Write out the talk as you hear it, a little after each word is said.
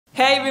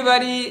Hey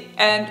everybody,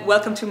 and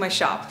welcome to my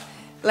shop.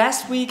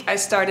 Last week I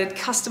started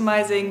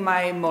customizing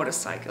my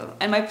motorcycle,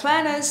 and my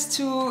plan is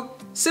to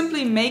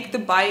simply make the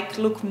bike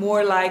look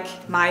more like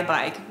my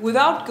bike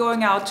without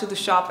going out to the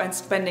shop and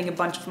spending a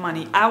bunch of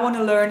money. I want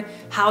to learn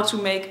how to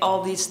make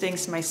all these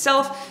things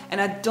myself, and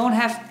I don't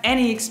have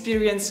any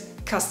experience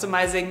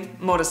customizing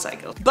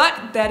motorcycles.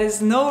 But that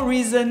is no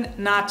reason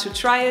not to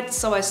try it,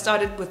 so I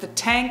started with the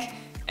tank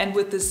and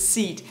with the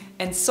seat.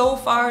 And so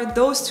far,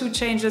 those two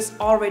changes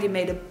already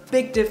made a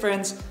big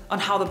difference on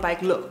how the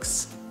bike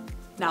looks.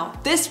 Now,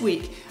 this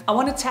week, I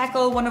want to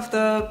tackle one of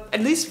the, at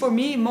least for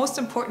me, most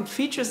important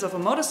features of a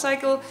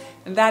motorcycle,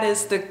 and that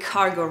is the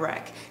cargo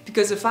rack.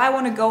 Because if I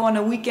want to go on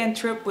a weekend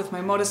trip with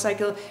my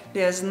motorcycle,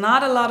 there's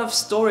not a lot of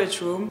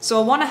storage room.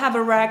 So I want to have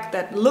a rack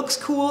that looks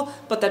cool,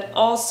 but that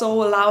also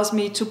allows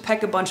me to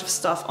pack a bunch of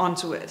stuff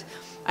onto it.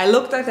 I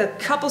looked at a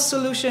couple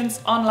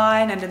solutions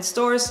online and in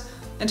stores,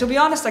 and to be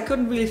honest, I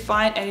couldn't really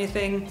find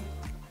anything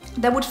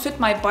that would fit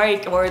my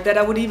bike or that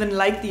I would even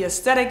like the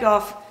aesthetic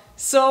of.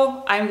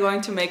 So I'm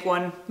going to make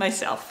one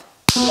myself.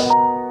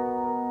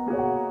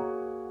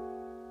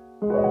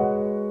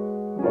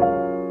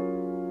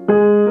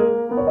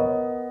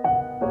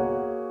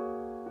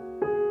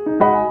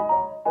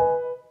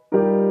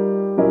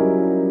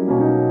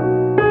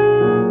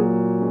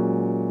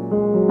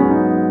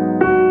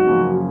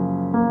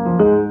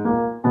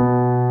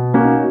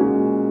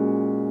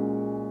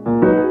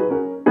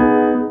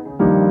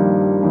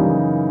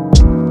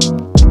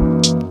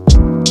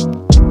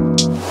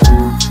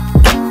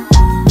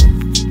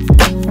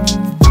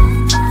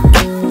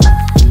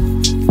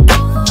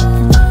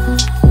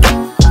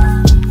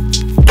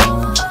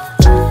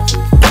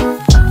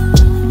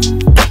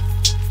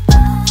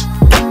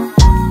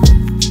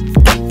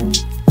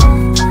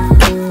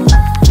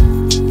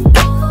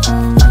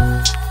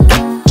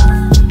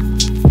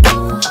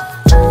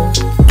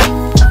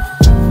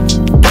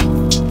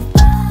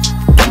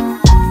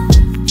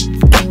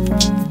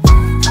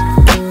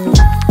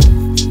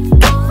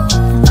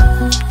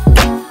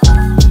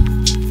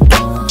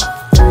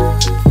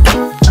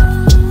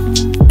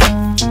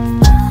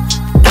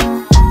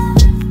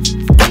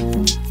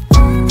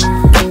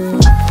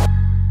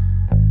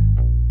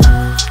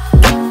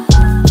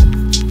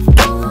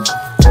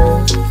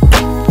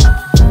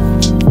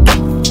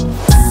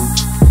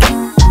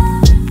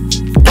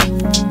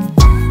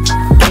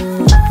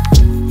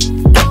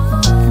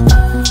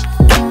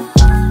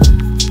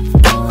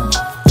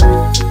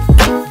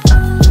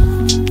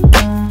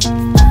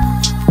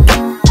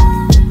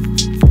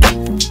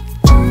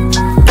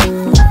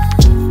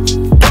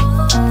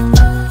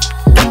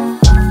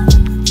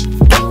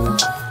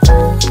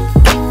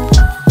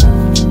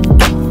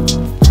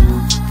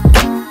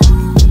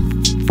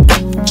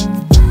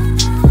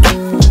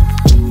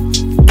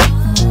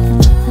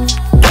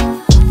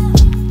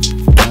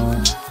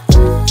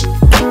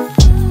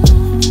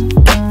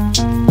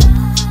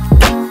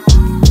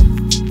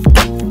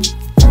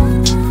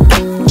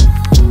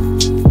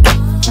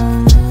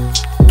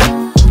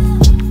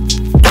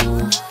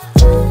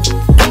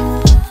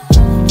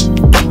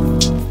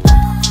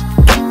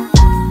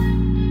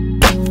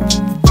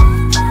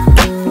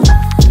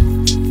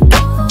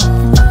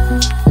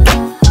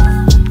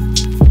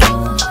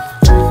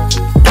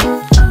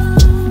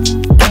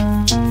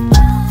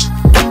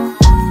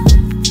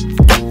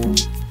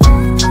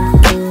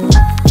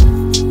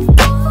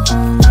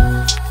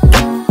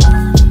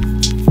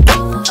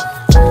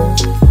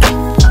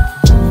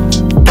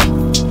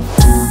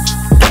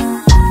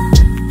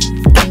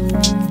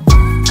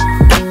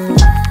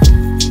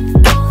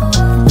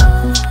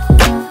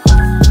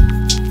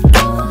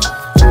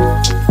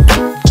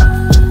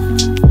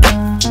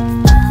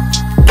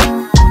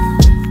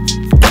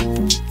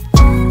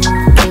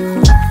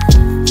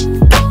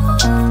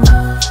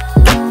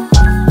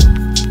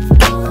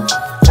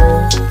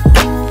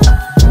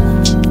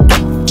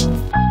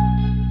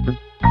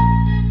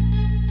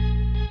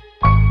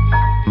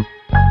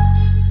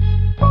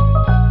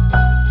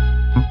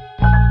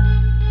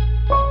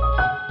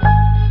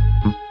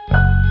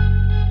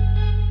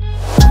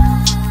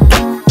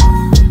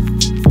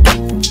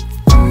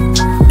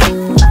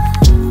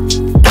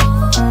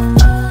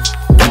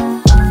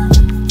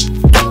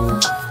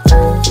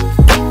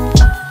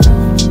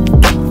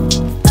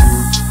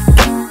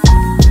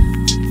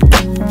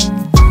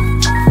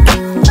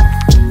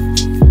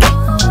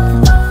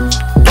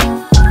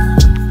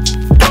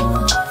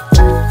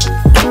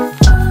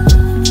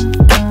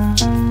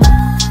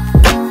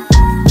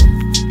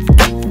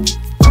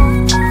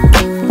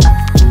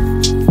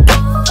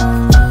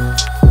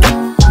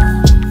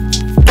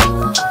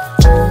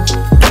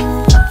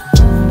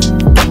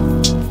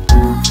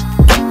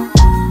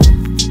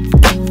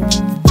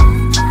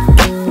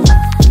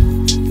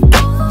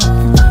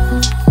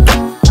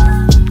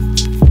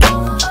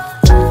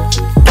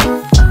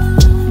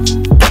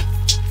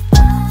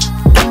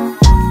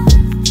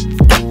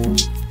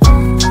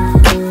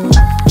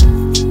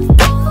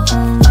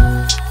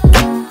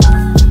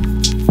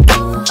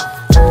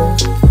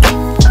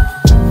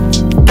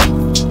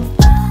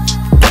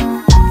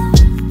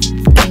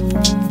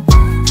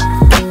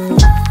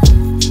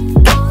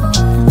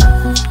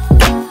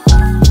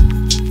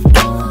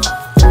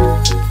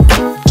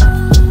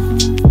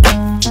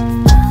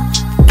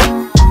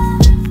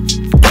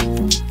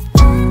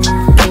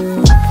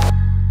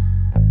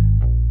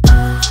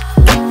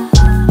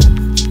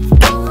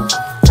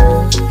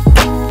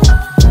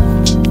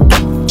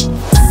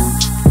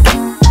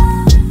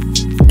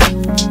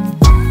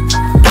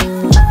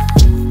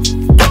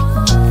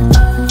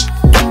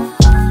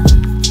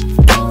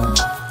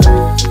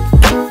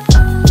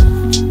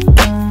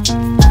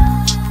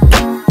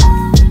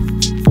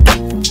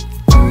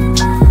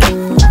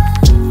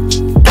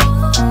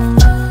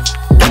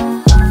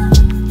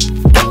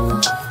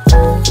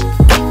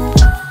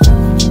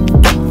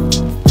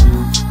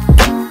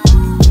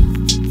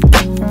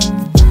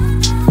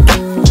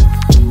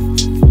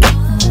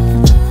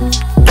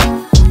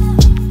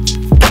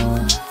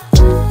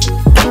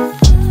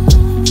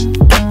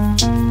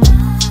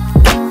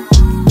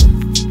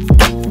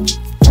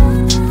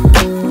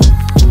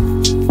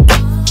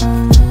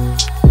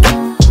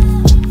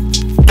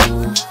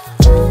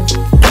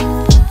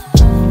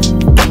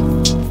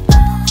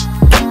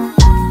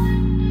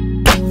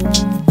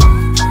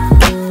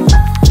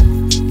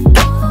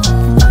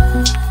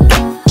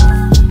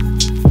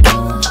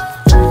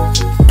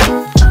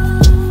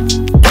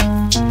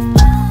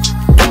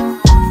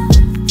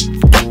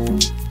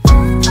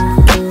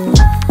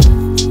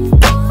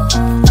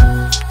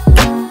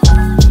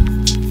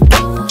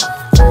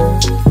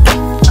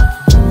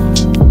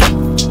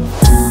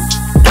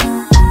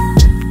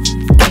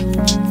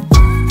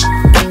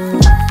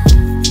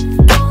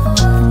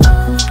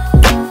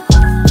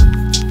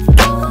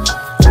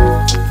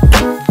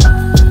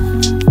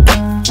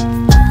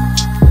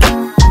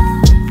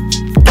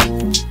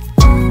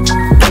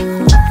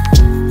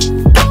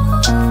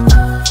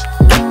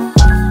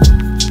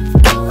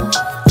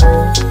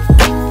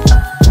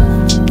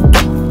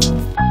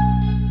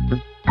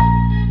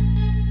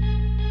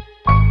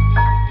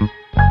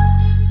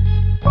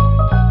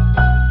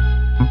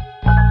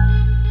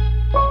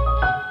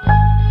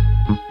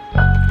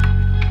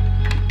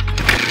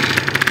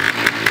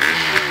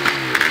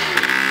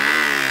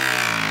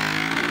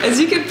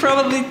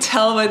 probably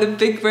tell by the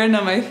big grin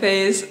on my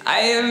face, I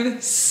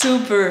am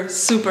super,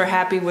 super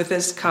happy with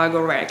this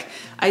cargo rack.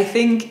 I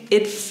think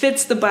it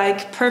fits the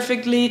bike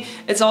perfectly.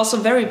 It's also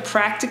very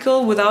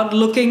practical without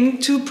looking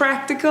too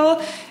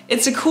practical.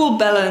 It's a cool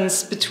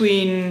balance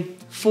between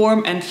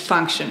form and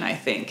function, I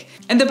think.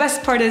 And the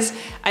best part is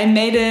I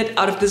made it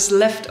out of this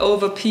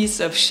leftover piece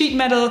of sheet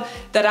metal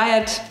that I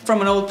had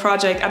from an old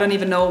project. I don't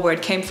even know where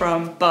it came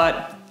from,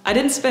 but I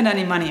didn't spend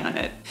any money on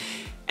it.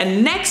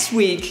 And next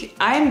week,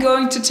 I'm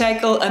going to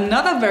tackle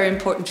another very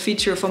important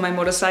feature for my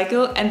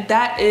motorcycle, and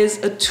that is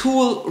a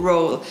tool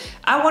roll.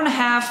 I want to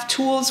have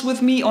tools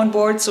with me on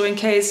board, so in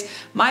case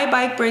my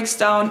bike breaks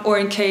down or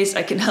in case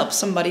I can help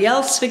somebody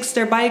else fix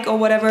their bike or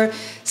whatever.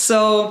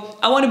 So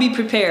I want to be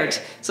prepared.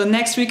 So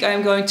next week,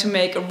 I'm going to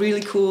make a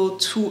really cool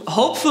tool,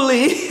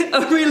 hopefully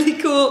a really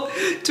cool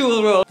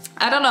tool roll.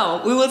 I don't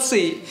know, we will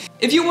see.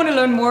 If you want to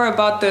learn more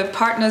about the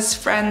partners,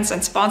 friends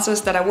and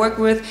sponsors that I work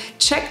with,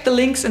 check the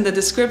links in the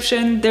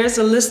description. There's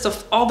a list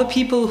of all the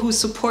people who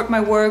support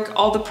my work,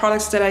 all the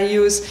products that I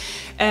use,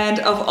 and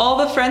of all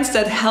the friends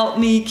that help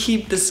me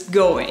keep this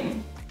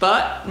going.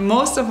 But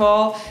most of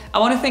all, I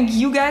want to thank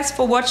you guys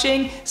for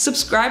watching.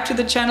 Subscribe to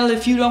the channel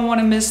if you don't want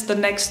to miss the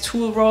next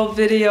tool roll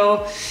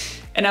video.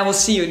 And I will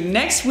see you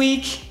next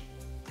week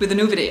with a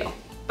new video.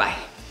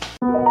 Bye.